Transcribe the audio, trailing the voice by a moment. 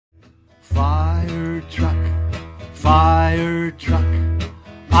Fire truck, fire truck,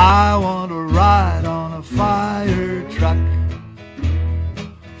 I want to ride on a fire truck.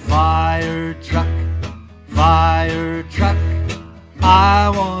 Fire truck, fire truck, I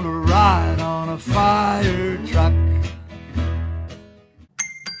want to ride on a fire truck.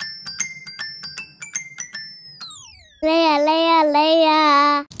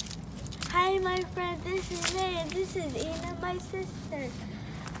 Leia. Hi, my friend. This is Leia. This is Ina, my sister.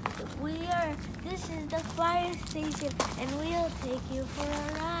 This is the fire station, and we'll take you for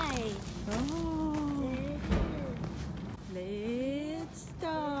a ride. Oh. Let's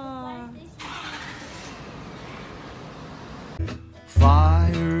start.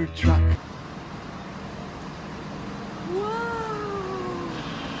 Fire truck. Wow.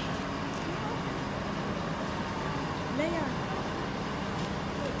 Leia.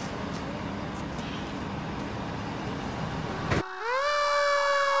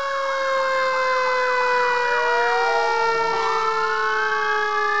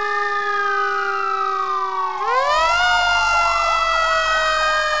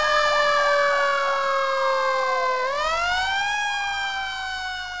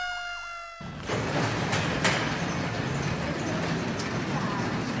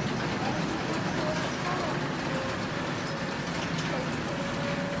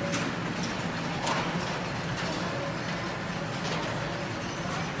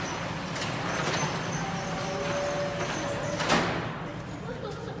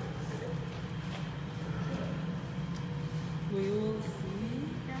 We will see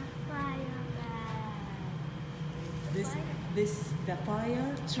the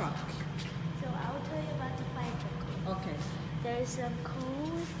fire truck. So I'll tell you about the fire truck. Okay. There's some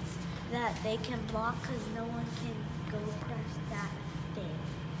codes that they can block because no one can go across that thing.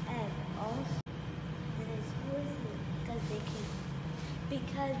 And also there's hoses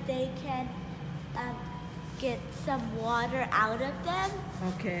because they can get some water out of them.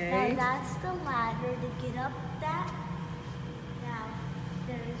 Okay. Now that's the ladder to get up that. Now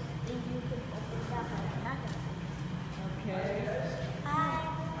you can open that by another. Okay. Hi.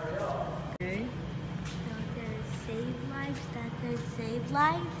 Okay. So there's save lives, that says save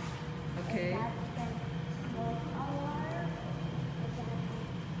lives. Okay. And that says smoke alarm.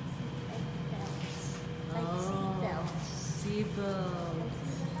 And that seatbelts. Seatbelt.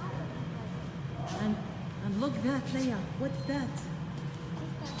 And look that, Leia. What's that? I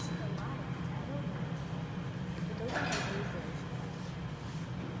think that's the light. I don't know. But those are the lasers.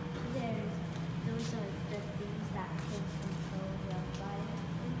 Those are the things that can control the fire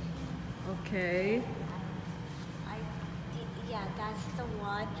station. Okay. Yeah, that's the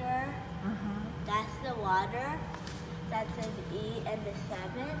water. That's the water. That says E and the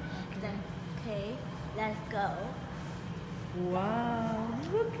 7. Okay, let's go. Wow.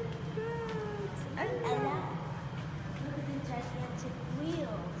 Look at that. And that, look at the gigantic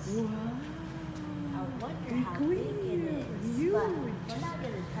wheels. Wow. I wonder Big how big it wheels. is. Huge. But we're not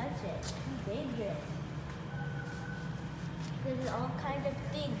going to touch it. It's too dangerous. There's all kinds of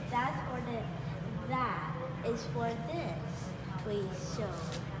things. That is for this. We show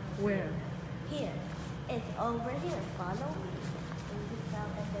Where? here. It's over here. Follow me. And you fell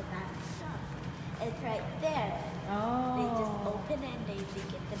into that stuff. It's right there. Oh. They just open it and they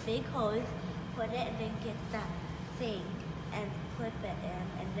get the big hose, put it, and then get that thing and clip it in,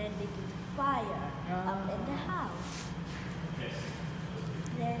 and then they can fire up in the house.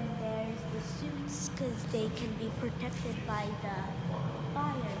 Then there's the suits because they can be protected by the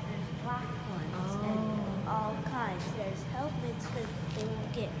fire. There's black ones and all kinds. There's helmets because they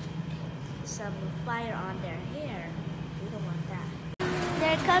won't get some fire on their hair. We don't want that.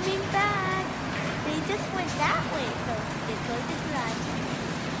 They're coming back. They just went that way, so they go to garage.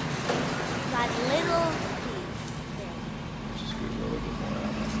 Got a little piece there. Just scoot a little bit more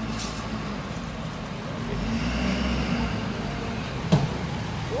out.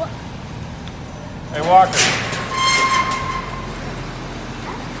 What? Hey, Walker.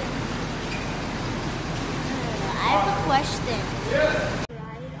 I have a question.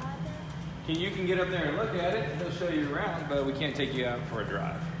 You can get up there and look at it. They'll show you around, but we can't take you out for a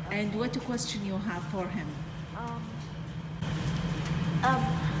drive. And what question you have for him?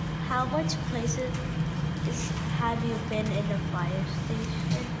 How much places have you been in a fire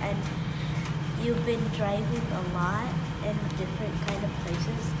station? And you've been driving a lot in different kind of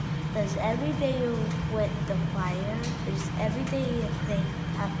places. Does every day you with the fire, does every day they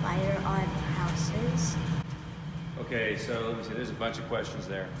have fire on houses? Okay, so let me see. There's a bunch of questions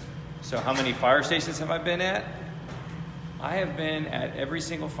there. So how many fire stations have I been at? I have been at every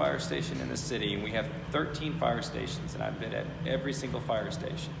single fire station in the city, and we have 13 fire stations, and I've been at every single fire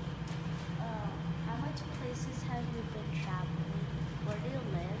station. much places have you been traveling? Where do you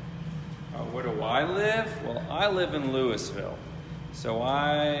live? Where do I live? Well, I live in Louisville. So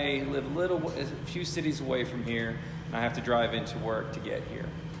I live a few cities away from here, and I have to drive into work to get here.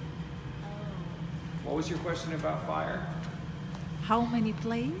 Oh. What was your question about fire? How many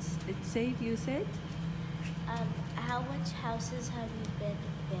places it saved, you said? How much houses have you been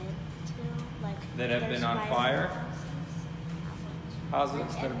to? Like That have there's been on fire fire? houses? Houses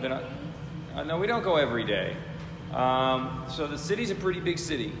Like that have been on. every day? No, we don't go every day. So the city's a pretty big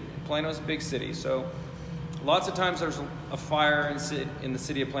city. Plano's a big city. So lots of times there's a fire in the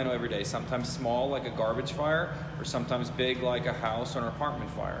city of Plano every day. Sometimes small, like a garbage fire, or sometimes big, like a house or an apartment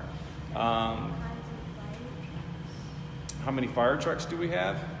fire. How many fire trucks do we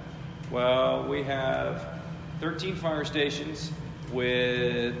have? Well, we have 13 fire stations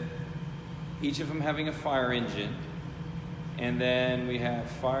with each of them having a fire engine. And then we have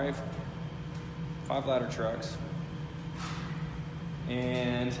five ladder trucks.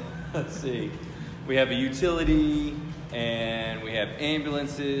 And let's see, we have a utility and we have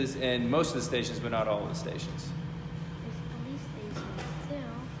ambulances and most of the stations, but not all of the stations. There's police stations too.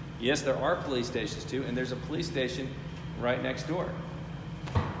 Yes, there are police stations too, and there's a police station right next door.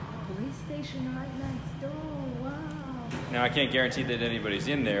 Police station right next door. Wow. Now, I can't guarantee that anybody's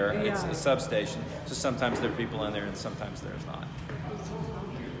in there. It's Yeah. a substation, so sometimes there are people in there and sometimes there's not.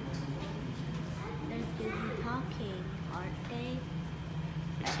 They're busy talking, aren't they?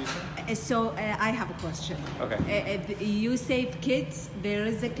 Excuse me? So I have a question. Okay. You save kids? There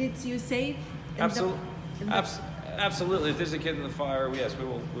is a kids you save? Absolutely. Absolutely. If there's a kid in the fire, yes, we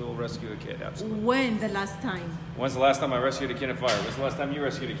will rescue a kid. Absolutely. When the last time? When's the last time I rescued a kid in a fire? When's the last time you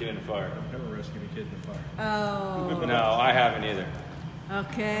rescued a kid in a fire? I've never rescued a kid in the fire. Oh, No, I haven't either.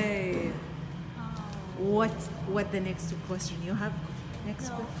 okay. Oh. What the next question you have? Next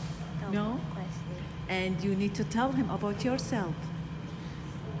No. que- No No? question. And you need to tell him about yourself.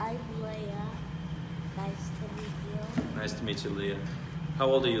 I'm Leia. Nice to meet you. Nice to meet you, Leah. How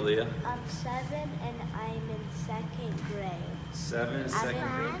old are you, Leah? I'm 7 and I'm in 2nd grade. 7, I'm in second.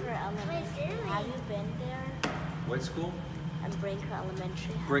 Brinker Elementary. Have you been there? What school? I'm Brinker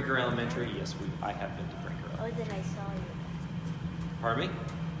Elementary. Brinker Elementary. Yes, I have been to Brinker. Oh, then I saw you. Pardon me?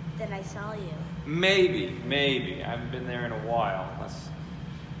 Then I saw you. Maybe. I haven't been there in a while.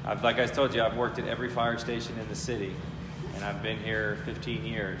 Like I told you, I've worked at every fire station in the city, and I've been here 15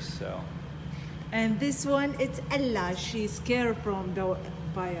 years. So. And this one, it's Ella. She's scared from the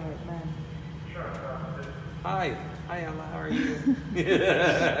fireman. Hi, Ella. How are you?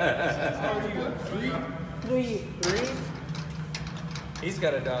 How are you? 3? 3. He's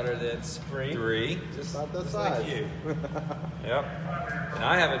got a daughter that's 3. Just about that just size. like you. Yep. And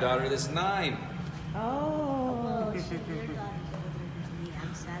I have a daughter that's 9. Oh. Oh, so your daughter's older than me.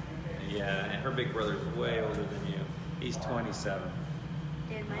 I'm 7. Yeah, and her big brother's way older than you. He's 27.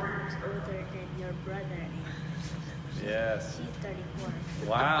 Then my mom's older than your brother. And Yes. she's 34.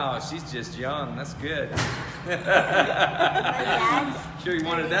 Wow, she's just young. That's good. My dad's Sure you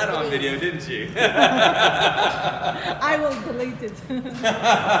wanted that on video, didn't you? I will delete it.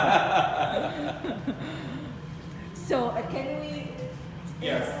 So can we?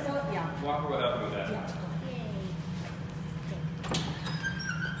 Yeah. So, yeah. Walk her up with that. Yeah. Yay. Okay.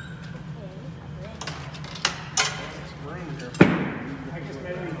 I'm ready. Room here. I guess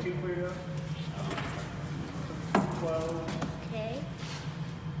maybe 2 cleared up. 12. Okay.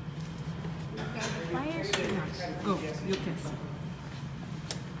 Now the fire starts. Go. You can see.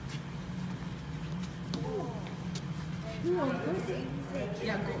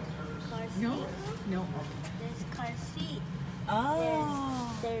 Yeah, go. Car seat. No. No. There's car seat.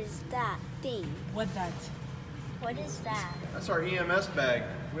 Oh. There's that thing. What that? What is that? That's our EMS bag.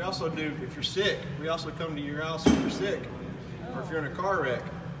 We also do, if you're sick, we also come to your house if you're sick. Or if you're in a car wreck,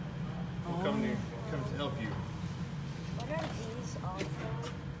 we'll come to help you. What are these also?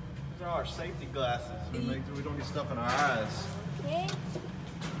 These are our safety glasses. We make sure we don't get stuff in our eyes. Okay.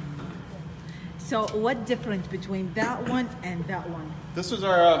 So what difference between that one and that one? This is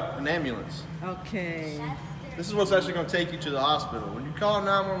our an ambulance. Okay. This is what's actually going to take you to the hospital. When you call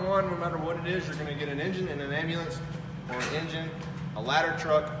 911, no matter what it is, you're going to get an engine and an ambulance, or an engine, a ladder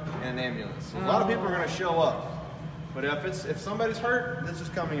truck, and an ambulance. A lot of people are going to show up, but if somebody's hurt, this is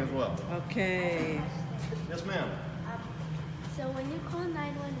coming as well. Okay. Yes, ma'am. So when you call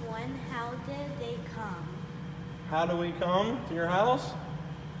 911, how did they come? How do we come to your house?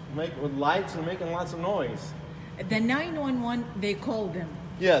 With lights and making lots of noise. The 911, they call them.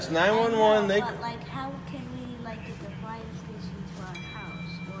 Yes, 911. They. But like, how can we like get the fire station to our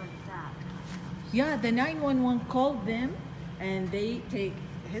house or that house? Yeah, the 911 called them, and they take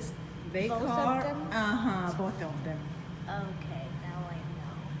They Both of call, them? both of them. Okay, now I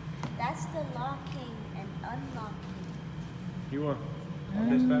know. That's the locking and unlocking. You want? I'll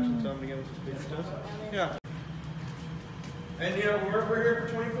dispatch and tell them to give us a speaker test? Yeah. And you know, we're here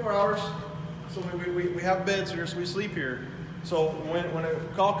for 24 hours. So we have beds here, so we sleep here. So when a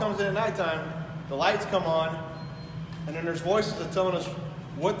call comes in at nighttime, the lights come on, and then there's voices that telling us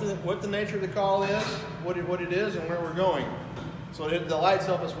what the nature of the call is, what it is, and where we're going. So the lights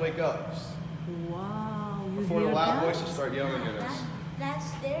help us wake up Wow, you before hear the loud that? voices start yelling at us. That's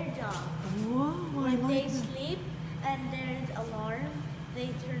their job. Wow, I When they like that. sleep and there's alarm, they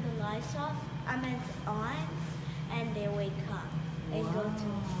turn the lights off, on, and they wake up and go to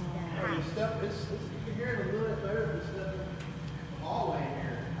the house. You can hear it a little bit better if you step in the hallway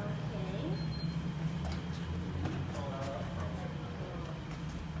here.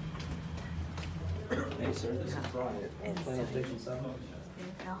 Okay. Hey sir, this is Brian at Plano Station 7.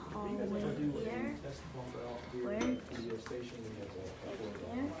 The hallway here. Where? Your station, we have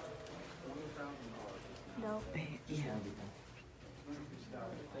a There? No. Yeah.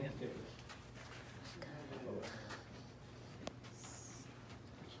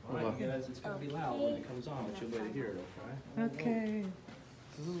 Alright guys, it's gonna be loud when it comes on, but you'll be able to hear it, okay? Okay.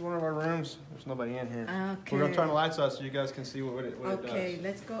 This is one of our rooms. There's nobody in here. Okay. We're gonna turn the lights out so you guys can see what it Okay, does.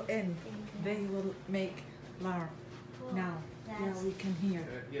 let's go in. They will make alarm. Now, yeah, That's- we can hear.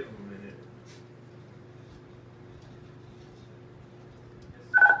 Give them a minute.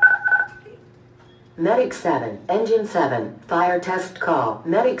 Medic 7, Engine 7, fire test call.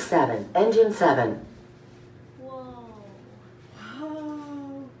 Medic 7, Engine 7. Whoa.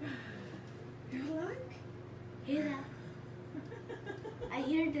 Wow. You like? Hear that? I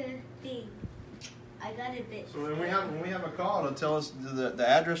hear the thing. I got a bit. So when we have a call, it'll tell us the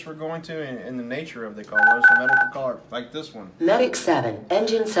address we're going to and the nature of the call. Whether it's a medical call like this one. Medic 7,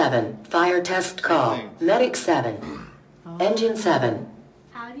 Engine 7, fire test call. Same Medic 7, Engine 7.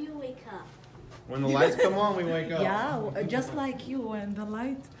 How do you wake up? When the lights come on, we wake up. Yeah, just like you when the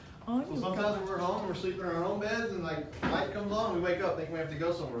light on. So you sometimes come. when we're home, we're sleeping in our own beds, and like the light comes on, we wake up, think we have to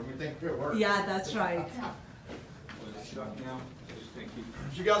go somewhere. We think we're at work. Yeah, that's right.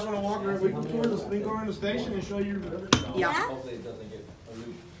 If you guys want to walk around, we can go around the station and show you. Yeah. Hopefully it doesn't get a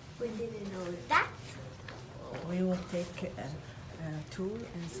loop. We didn't know that. We will take a tour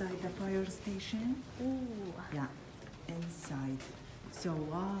inside the fire station. Ooh. Yeah, inside. So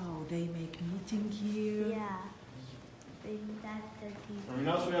wow, they make meeting here. Yeah. That's the TV. You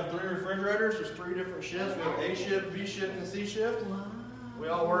notice we have 3 refrigerators. There's 3 different shifts. We have A shift, B shift, and C shift. Wow. We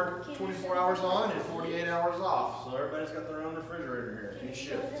all work 24 hours on and 48 hours off. So everybody's got their own refrigerator Can here, you each show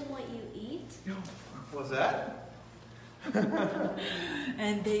shift. them what you eat? What's that?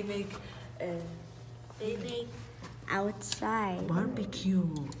 And they make They make outside. barbecue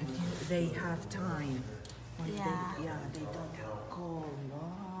if they have time. When Yeah. They don't have coal.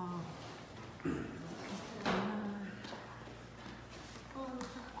 Wow. Oh.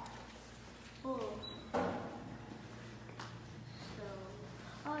 Oh. So,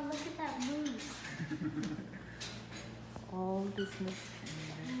 oh, look at that moose. All this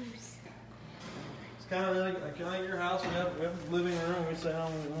Moose. It's kind of like your house. We have a living room. We sit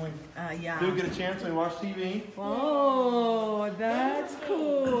down when we yeah. do get a chance. We watch TV. Oh, that's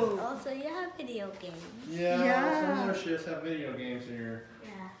cool. Also, you have video games. Yeah. Yeah. Some other shifts have video games in here. Yeah.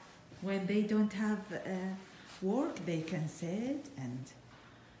 When they don't have work, they can sit and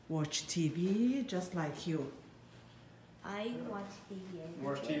watch TV just like you. I watch TV. every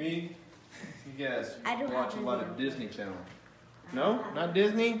Watch day. TV. You guys I don't watch a have lot any. of Disney Channel. No, not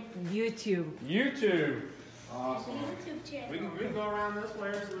Disney. YouTube. YouTube. It's a Awesome. YouTube channel. We can go around this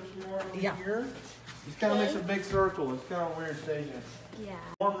way, so there's more over Yeah. here. This kind of makes a big circle. It's kind of weird staging. Yeah.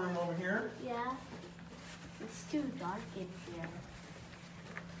 Warm room over here. Yeah. It's too dark in here.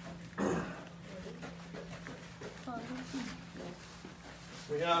 Oh, this is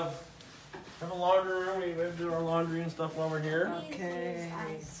good. We have a laundry room. We do our laundry and stuff while we're here. Okay.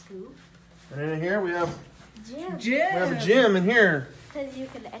 Ice scoop. And in here we have Gym. a gym in here. Because you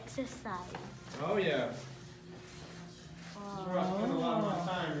can exercise. Oh yeah. This is where I spend a lot of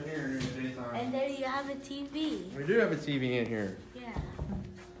my time in here during the daytime. And there you have a TV. We do have a TV in here. Yeah.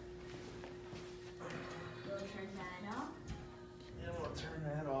 We'll turn that off. Yeah, I'm gonna turn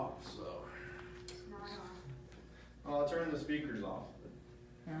that off. So It's not on. I'll turn the speakers off.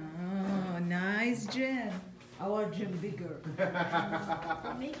 Oh, nice gym. Our gym bigger.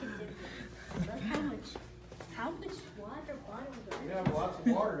 We'll make it different. Look how much water bottle do We I have lots of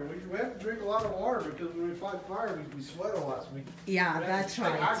water, and we have to drink a lot of water because when we fight fire, we sweat a lot. So we Yeah, have to that's stay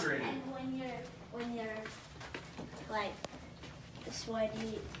right. hydrated. And when you're like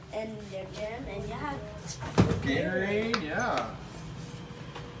sweaty, in their gym, and you have Gatorade, yeah.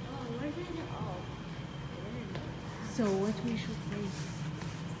 Oh, where did it all? So what we should say?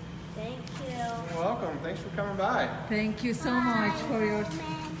 Thank you. You're welcome. Thanks for coming by. Thank you so much for your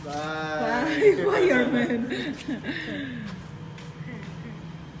Bye. fireman.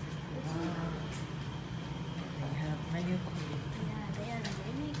 They have many clothes. Yeah, they have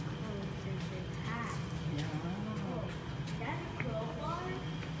many clothes in this hat. Yeah. That's a crowbar?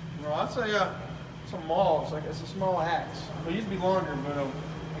 Well, I'd say it's a maul. It's a small axe. It used to be longer, but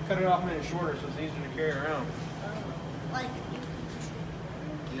they cut it off a minute shorter, so it's easier to carry around. Like,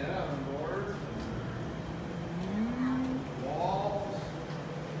 Yeah, doors, walls.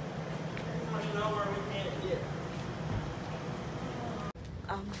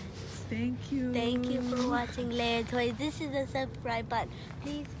 Thank you. thank you for watching Leia Toys. This is the subscribe button.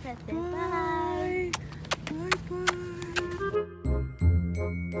 Please press it. Bye.